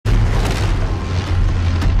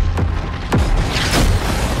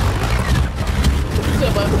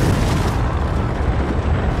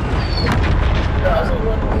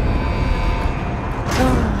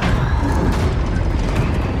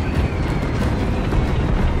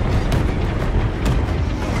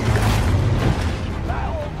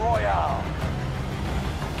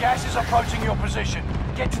your position.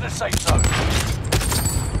 Get to the safe zone.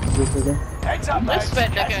 Heads up, man.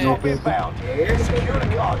 Gas not inbound. Secure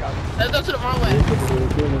the cargo. Let's go to the wrong way.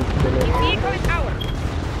 Vehicle is ours.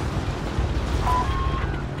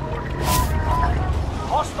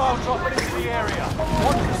 Hostile dropping into the area.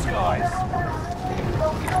 Watch the skies.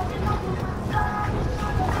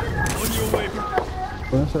 On your way.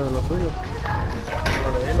 ¿Pueden ser los tuyos?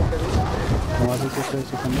 Nomás dice estoy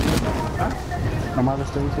socializando. Nomás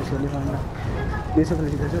estoy socializando. Dice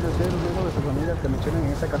felicitaciones a ustedes, los miembros de sus familias que mencionan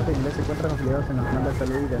en esta carta inglés se encuentran afiliados en el plan de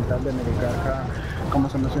salud y dental de Medicaja. Como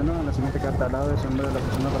se menciona en la siguiente carta, al lado de su nombre de la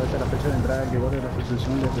persona aparece la fecha de entrada en vigor de la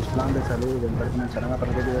suscripción de sus planes de salud y dental comenzarán a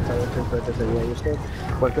partir de esta fecha de ese día. Y usted,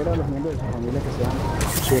 cualquiera de los miembros de su familia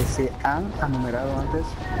que se han enumerado antes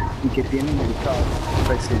y que tienen medicado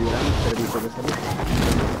recibirán servicios de salud.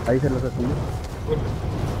 Ahí se los respondió.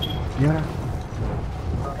 ¿Y ahora?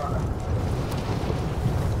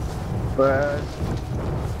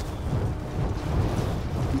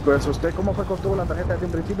 Pues usted cómo fue que obtuvo la tarjeta desde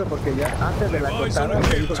un principio, porque ya antes de la cortada me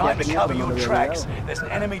dijo que ya tenía, pero no le había llegado. There's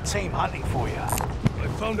an enemy team hunting for you. I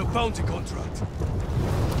found a bounty contract.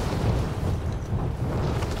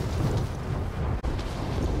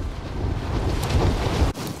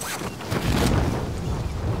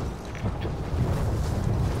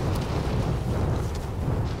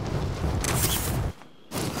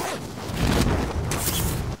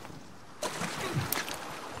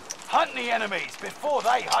 Hunt the enemies before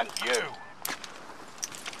they hunt you.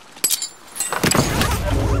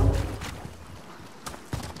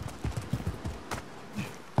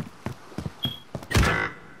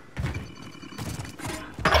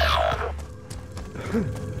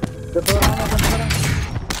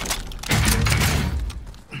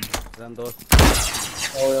 Eran dos.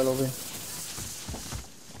 Oh, ya lo vi.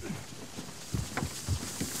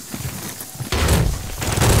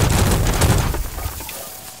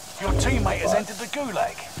 Your teammate has entered the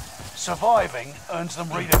gulag. Surviving earns them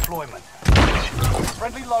redeployment.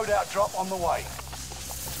 Friendly loadout drop on the way.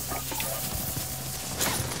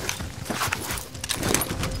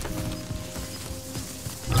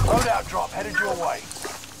 Loadout drop headed your way.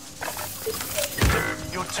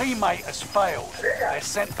 Your teammate has failed. They're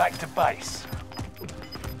sent back to base.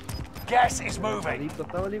 Gas is moving.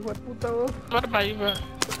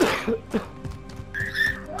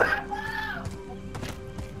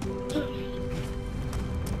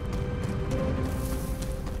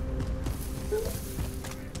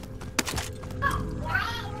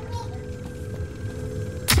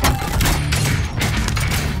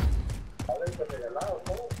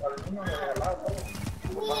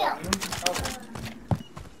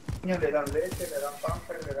 Le dan leche, le dan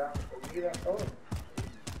pamper, le dan comida, todo.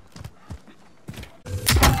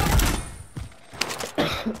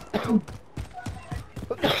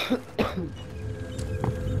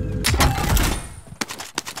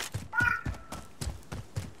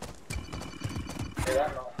 Le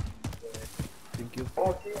dan, no. Thank you.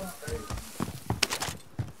 Oh, sí,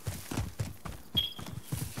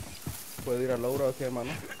 ¿Puedo ir al logro aquí,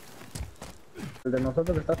 hermano? El de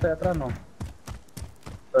nosotros que está hasta atrás, no.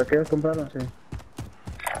 ¿Para qué ellos compraron? Sí.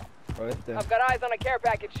 Este. I've got eyes on a care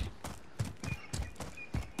package.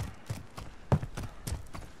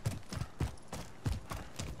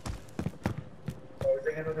 ahorita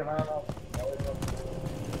en esta semana no.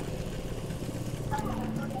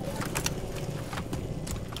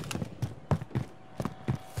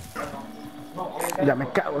 Ya me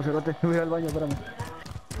cago, cerote. Voy al baño, espérame.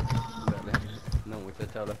 Dale. No,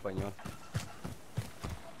 muchacha habla español.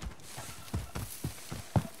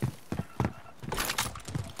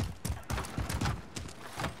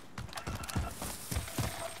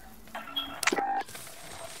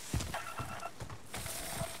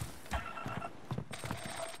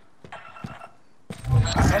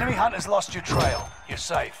 Enemy hunters lost your trail. You're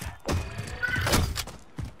safe.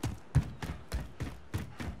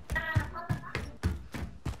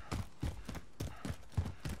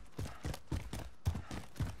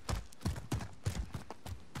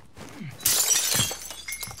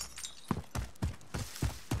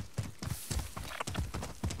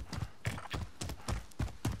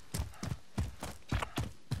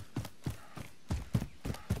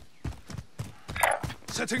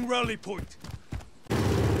 Setting rally point.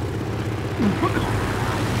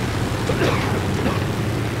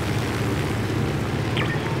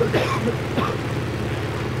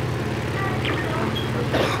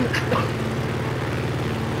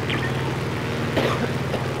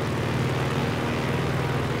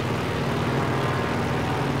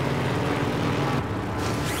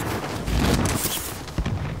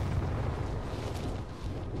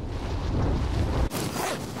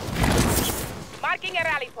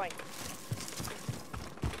 rally point.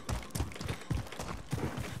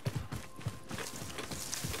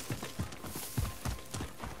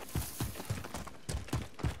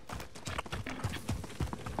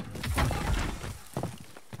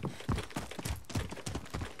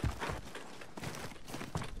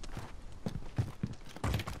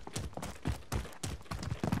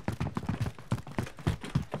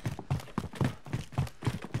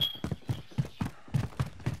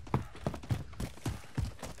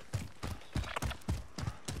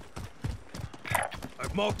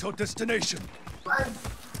 I've marked our destination.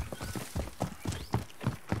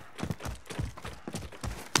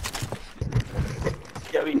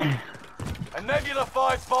 A Nebula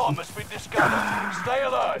 5 bomb has been discovered. Stay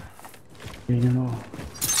alert. You know.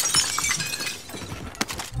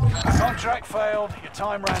 Contract failed. Your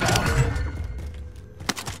time ran out.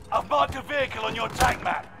 I've marked a vehicle on your tank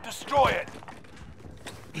map. Destroy it.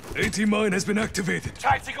 AT mine has been activated.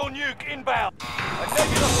 Tactical nuke inbound. A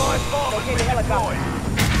Nebula 5 bomb Okay, has the been helicopter.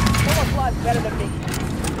 deployed. Someone flies better than me.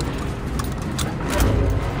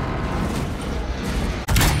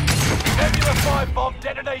 Nebula 5 bomb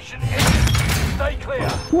detonation imminent. Stay clear.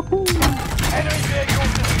 Enemy vehicle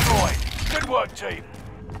destroyed. Good work, team.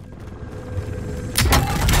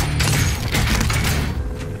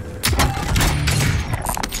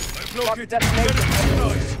 I've located destination.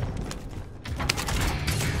 enemy.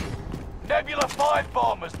 Nebula 5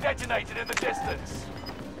 bomb has detonated in the distance.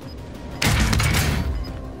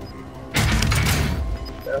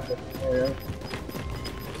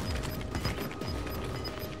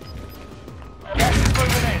 Gas is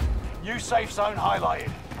moving in. New safe zone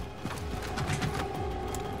highlighted.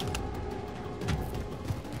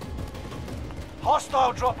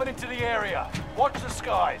 Hostile dropping into the area. Watch the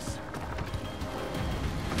skies.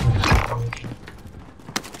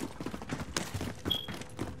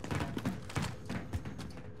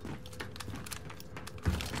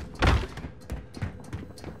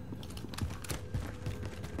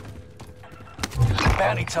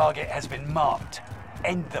 Bounty target has been marked.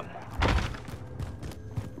 End them.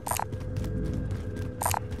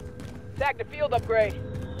 Tag the field upgrade.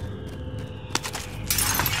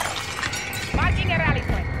 Marking a rally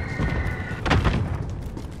point.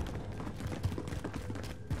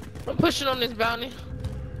 I'm pushing on this bounty.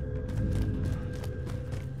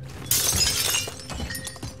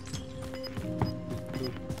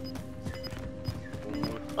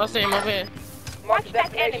 I see him over here. Mark the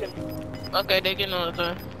destination. Okay, they getting on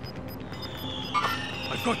the thing.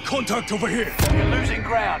 I've got contact over here. You're losing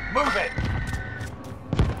ground. Move it.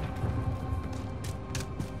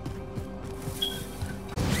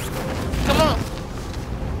 Come on.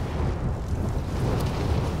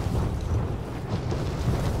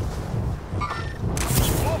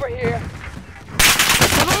 Over here.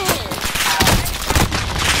 Come on.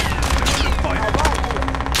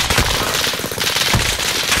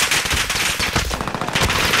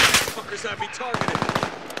 Fuckers have me targeted.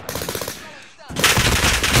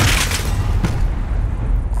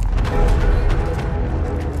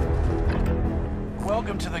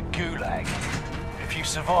 Welcome to the Gulag. If you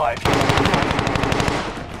survive,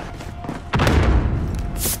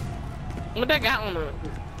 What that got on her?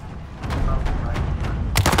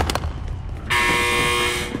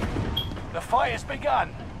 the fight has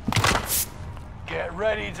begun. Get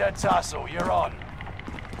ready to tussle. You're on.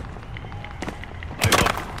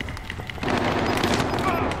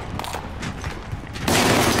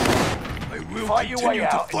 I will Fight your continue way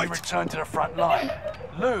to out and you fight. return to the front line.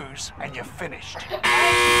 Lose and you're finished.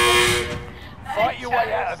 Fight your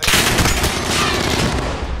way out of this.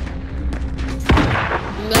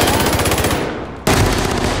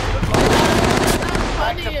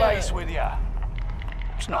 Back to base with ya.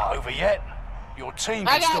 It's not over yet. Your team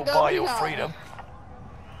I can still gotta go buy your reload. freedom.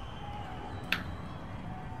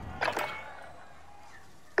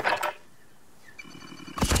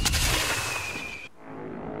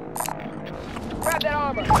 Grab that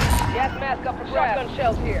armor. Gas mask up for grab. Shotgun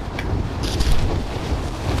shells here.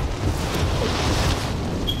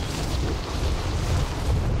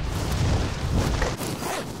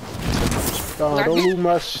 God, don't lose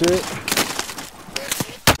my shit.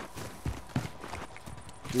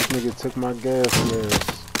 This nigga took my gas mask.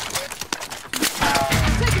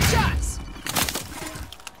 Taking shots.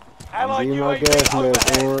 Allied Give me my UAV gas mask,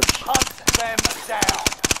 overhead. Orange. Hunt them down.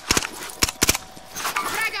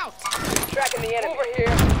 Drag out. Tracking the enemy. Over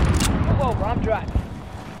here. Move over. I'm driving.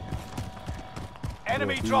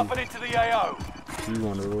 Enemy Yeah, dropping into the AO. You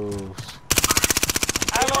one of those.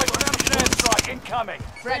 Allied precision airstrike incoming.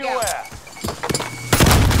 Frag Be out. aware.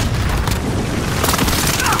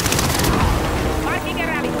 Marking a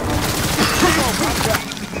rally. Move over. I'm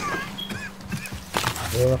driving.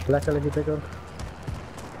 Placa le quité, cabrón.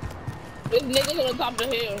 This nigga's on the top of the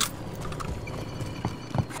hill.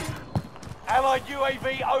 Allied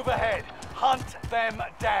UAV overhead. Hunt them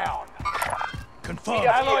down. Confirmed.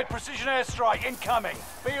 Allied precision airstrike incoming.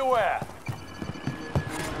 Be aware.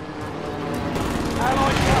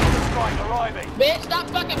 Allied cluster strike arriving. Bitch, stop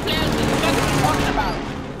fucking playing with me. What are you talking about?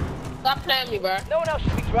 Stop playing with me, bro. No one else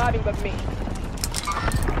should be driving but me.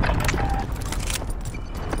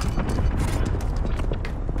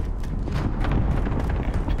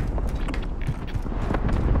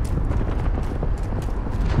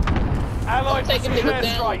 Allied taking precision niggas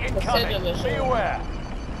down airstrike for incoming. sending this Be shit. aware.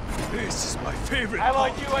 This is my favorite.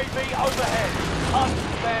 Allied UAV overhead. Hunt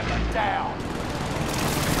them down.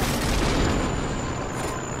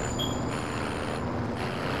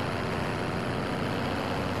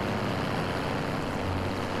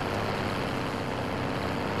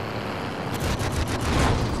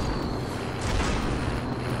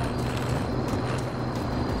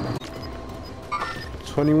 part.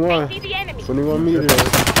 21. 21 meters.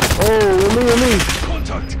 Oh, on me.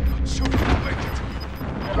 Contact. Shoot. Make it.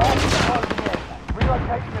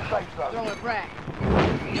 Relocating the safe zone.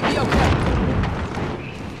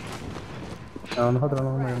 No, nosotros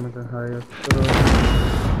no vamos a meter a ellos. Pero...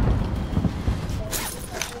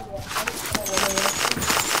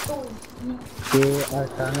 que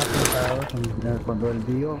están apuntados cuando él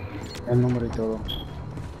dio el número y todo.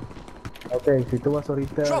 Ok, si tú vas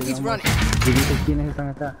ahorita digamos, y dices quiénes están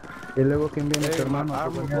acá y luego quién viene tu hermano a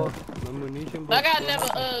acompañar. I got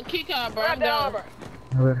never key card, bro. I'm down.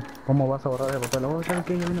 A ver, ¿cómo vas a borrar el papel? Vamos a ver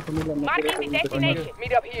quién viene familia.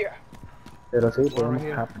 Meet up here. Pero sí, podemos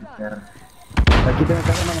aplicar. Aquí tengo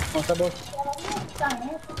que hermano, ¿cómo estás vos?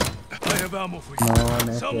 I have ammo for you.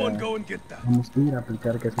 No, Someone go and get that. vamos a ir a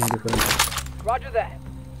aplicar que es muy diferente. Roger that.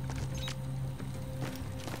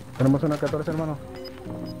 Tenemos una 14 hermano.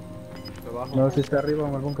 Abajo. No sé si está arriba o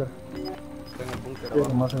en el búnker. Está en el búnker Sí,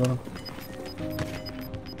 abajo. más seguro.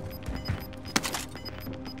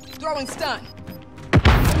 Throwing stun.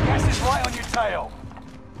 Gas is right on your tail.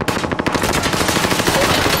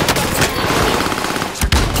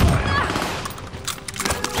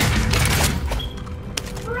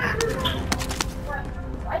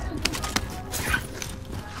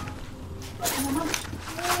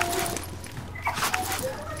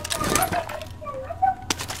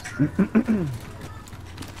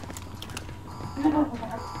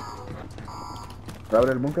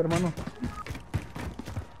 Abre el búnker hermano.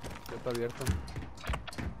 Ya está abierto.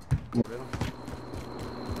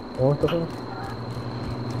 ¿Cómo está todo?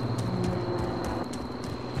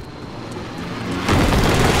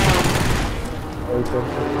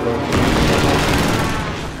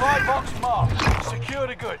 Supply box marked. Secure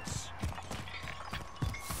the goods.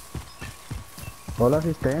 Hola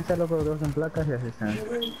asistencia, loco, dos en placas y asistencia.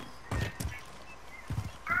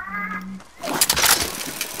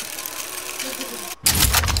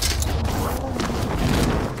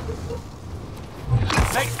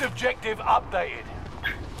 Next objective updated.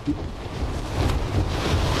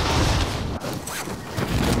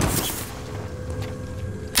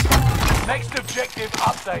 Next objective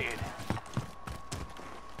updated.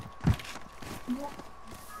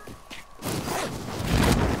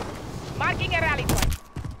 Marking a rally point.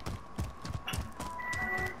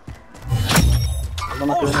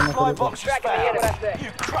 All supply boxes Tracking the enemy. found.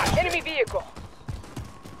 You crushed it. Enemy vehicle.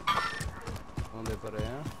 ¿Dónde para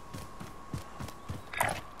allá?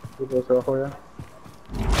 Sí, pues se bajó ya.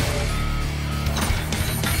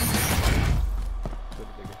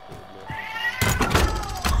 Suerte que estoy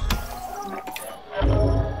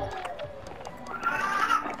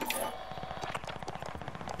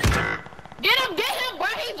Get him, bro.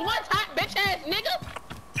 He's one hot bitch ass nigga.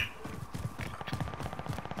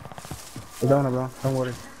 Don't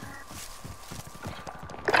worry.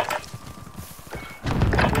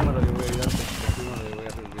 Primero le voy a ayudarte. Primero le voy a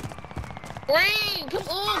rendir. Green, come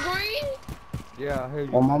on, Green. Yeah, hey.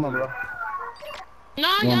 Oh mama, bro.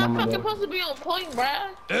 Nah, No, y'all no, fucking no. supposed to be on point, bruh.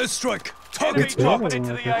 Airstrike. Enemy Target. dropping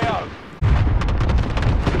into the AO.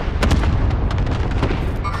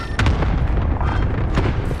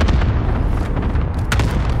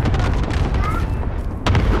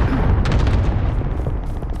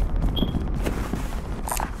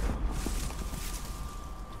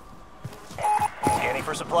 Scanning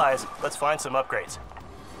for supplies. Let's find some upgrades.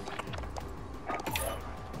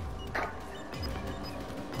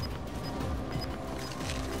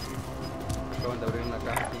 Acaban de abrir una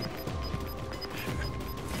caja aquí.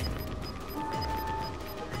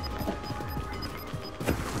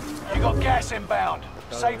 You got gas inbound.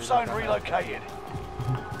 Safe zone relocated.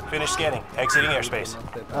 Finish scanning. Exiting airspace.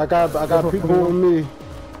 I got people with me.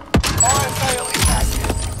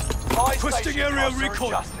 Requesting station area costs are recon.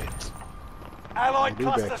 adjusted. Allied Be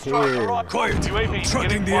cluster back strike here. arrived. Quiet. UAV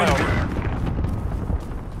Tracking the getting enemy.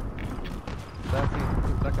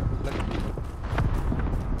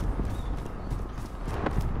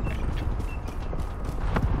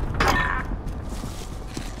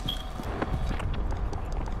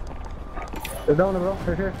 It's down there, bro.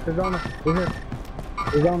 Right here. It's down there. Right here.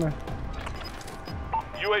 It's down there.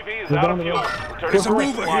 UAV is We're out down of the fuel. road. Returning There's a to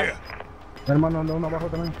mover resupply. here. Hermano, anda uno abajo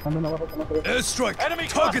también. Anda uno abajo también. Airstrike. Enemy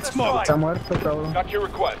Targets cluster marked. Está muerto, cabrón. Got your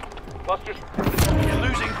request. Clusters. You're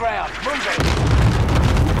losing ground. Move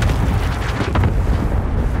it.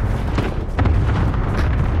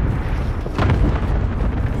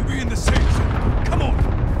 We'll be in the safe zone. Come on.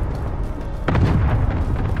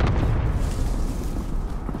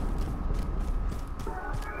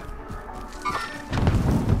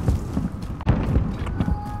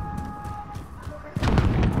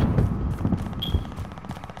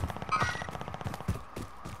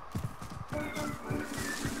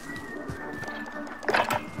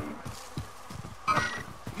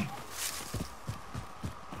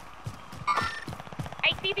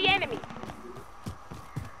 I see the enemy.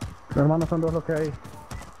 Hermano, son dos los que hay.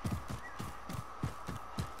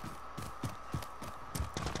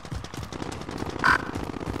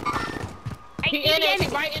 I He see in the it. He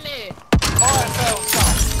enemy. right in it. IFL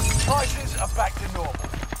done. Prices are back to normal.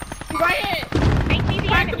 He right in. I see the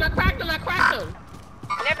Cracked him. enemy. I cracked him. I cracked him.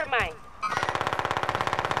 Never mind.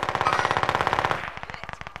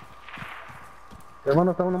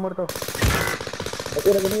 Hermano, está uno muerto.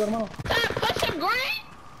 Aquí, conmigo, hermano. Stop. Push him, Green.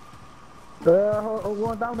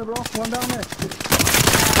 One down there, bro. One down there.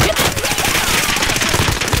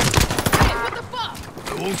 Hey, what the fuck?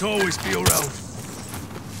 I won't always be around.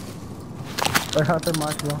 I have the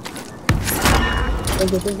match, bro.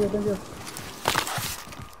 Thank you, thank you, thank you.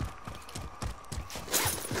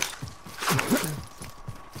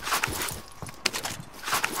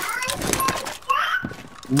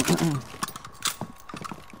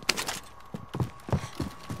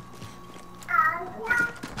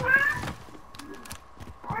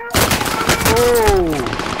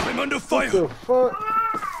 Oh, I'm under what fire. the fuck?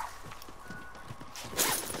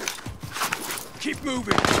 Keep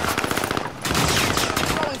moving.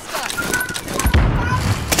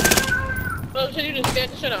 Oh shit! You just scared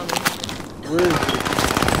the shit out of me. Where is he?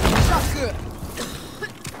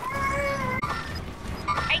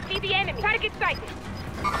 I see the enemy. Target sighted.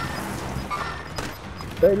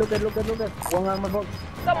 Hey, look at. One armor box.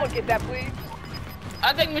 Someone get that, please.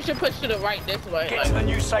 I think we should push to the right this way. Get to the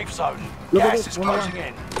new safe zone. Look at Gas this, is one more. closing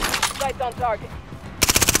in. Sights on target.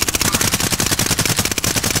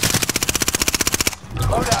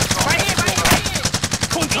 Loadout drop. Right here. Right here. Right here. I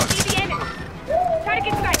Contact. see the enemy.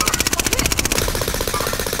 Target sighted.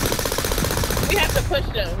 We have to push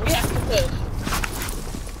them. We have to push.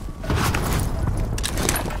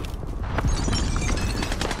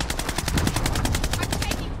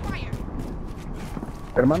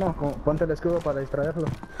 Hermano, ponte el escudo para distraerlo.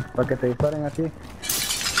 Para que te disparen aquí.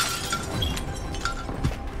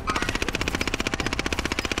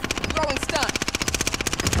 Throwing stun.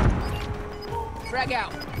 Frag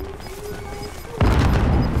out.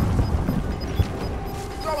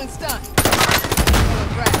 Throwing stun. Throwing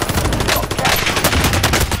frag.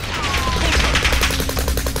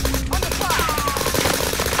 On the fire.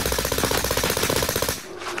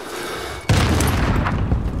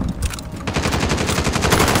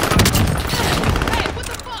 Hey, what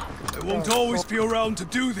the fuck? I won't always be around to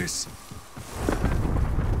do this.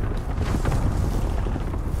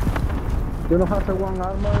 You don't have one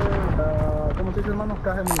armor, ¿cómo se dice, hermano?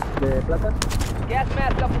 Caja de placas. Gas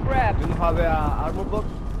mask up for grabs. You don't have a armor box?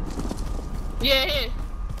 Yeah, here.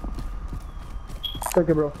 Thank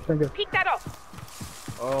you, bro. Thank you. Pick that up.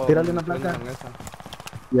 Oh, Tírale una munición placa. en esa.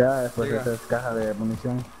 Ya, después Diga. esa es caja de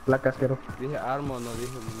munición. Placas, quiero. Dije armor, no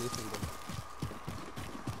dije munición.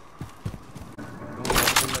 No,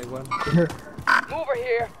 da igual. Mover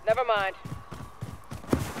here. Never mind.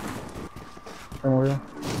 Se movió.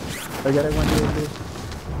 I got one here, please.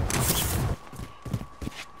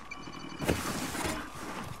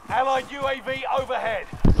 Allied UAV overhead.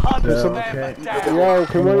 Hunt Yeah, them okay. down. Yo,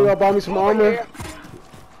 can one of y'all buy me some Over armor? here.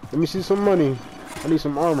 Let me see some money. I need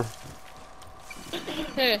some armor.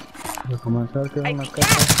 Here. Voy a comenzar que es I una see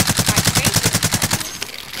caja. gas.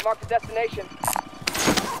 Mark the destination.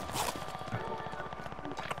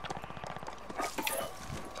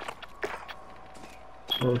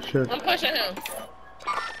 Oh shit. I'm pushing him.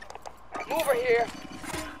 Mover here.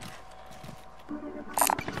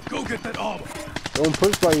 Go get that armor. Don't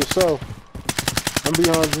push by yourself. I'm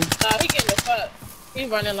behind you. Nah, he getting the fuck. He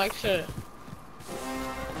running like shit.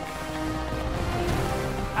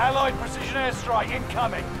 Allied precision airstrike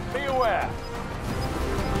incoming. Be aware.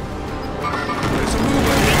 There's a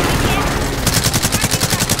movement.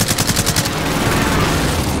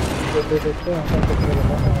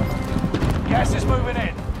 Gas is moving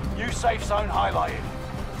in. New safe zone highlighted.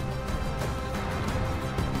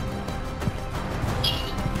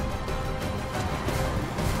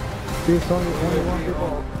 There's only one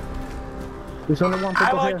people. There's only one people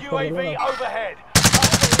Allied here. UAV overhead.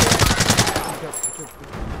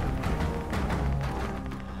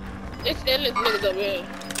 It's endless niggas up here.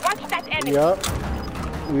 Watch that enemy. Yup.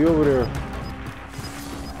 We over there.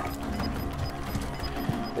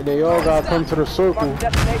 And they all gotta come to the circle.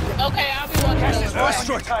 Destination. Okay, I'll be watching Gas those. is right on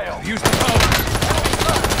your Strike. tail. Use the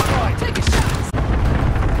power. Taking shots.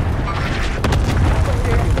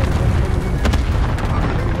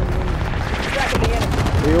 Tracking the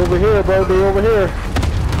enemy. They over here, bro. They over here.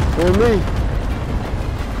 On me.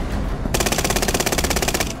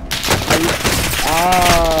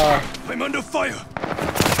 Ah. I'm under fire.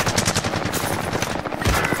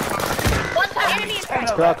 One time. Enemy in Ten sight.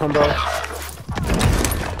 of Here I them. come, bro.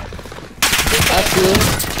 I see him.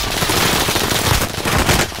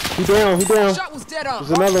 He down, he down. Shot was dead on.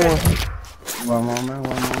 There's another one. One moment.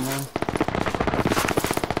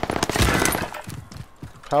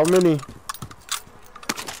 How many?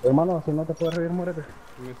 Hermano, si no te puedes reír, muérete.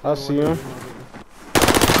 I see him.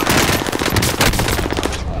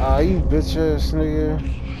 Ah, you bitch ass nigga.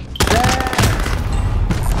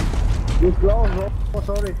 He's close, bro. Oh,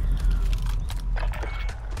 sorry.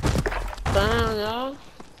 Damn, y'all.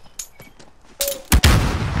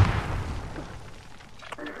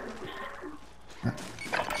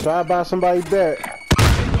 Try to buy somebody back.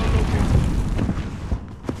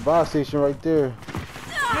 Buy station right there.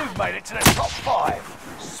 You've made it to the top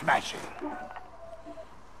 5. Smashing.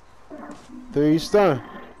 3 stun.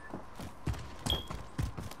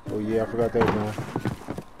 Oh yeah, I forgot that one.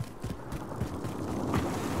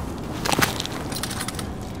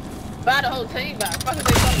 Buy the whole team back. Fuck is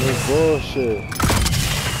they talking This bullshit.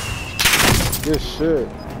 This shit.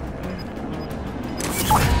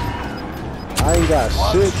 I ain't got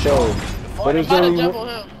shit though. But it's about? Buy the only jump one,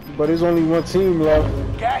 on him. but it's only one team left.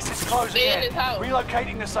 Gas is closing Stay in in. his house.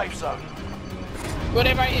 Relocating the safe zone. Go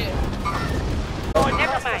there right here.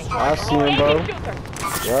 Never mind. I see him, bro. Engaging shooter.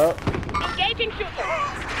 Yup. Engaging shooter.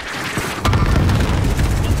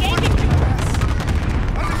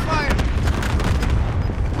 Under fire.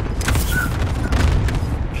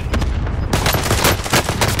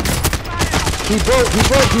 He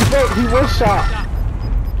broke, he was shot.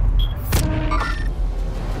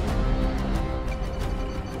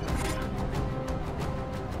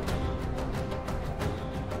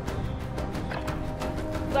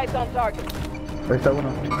 Sights on target. Ahí está uno.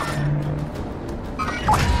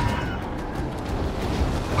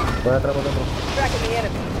 Voy atrás por otro. Tracking the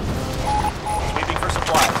enemy. Sweeping for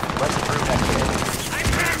supplies. Let's improve that kid.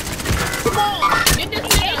 Come on. Get this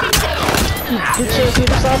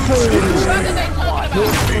nigga. Stop playing with me. What are they talking about? What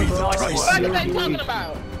Nice are work. they talking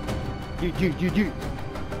about?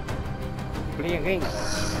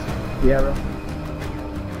 Yeah, bro.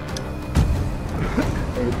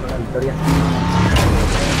 La victoria.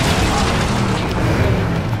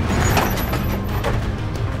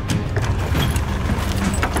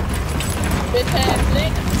 Bitch ass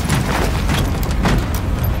nigga.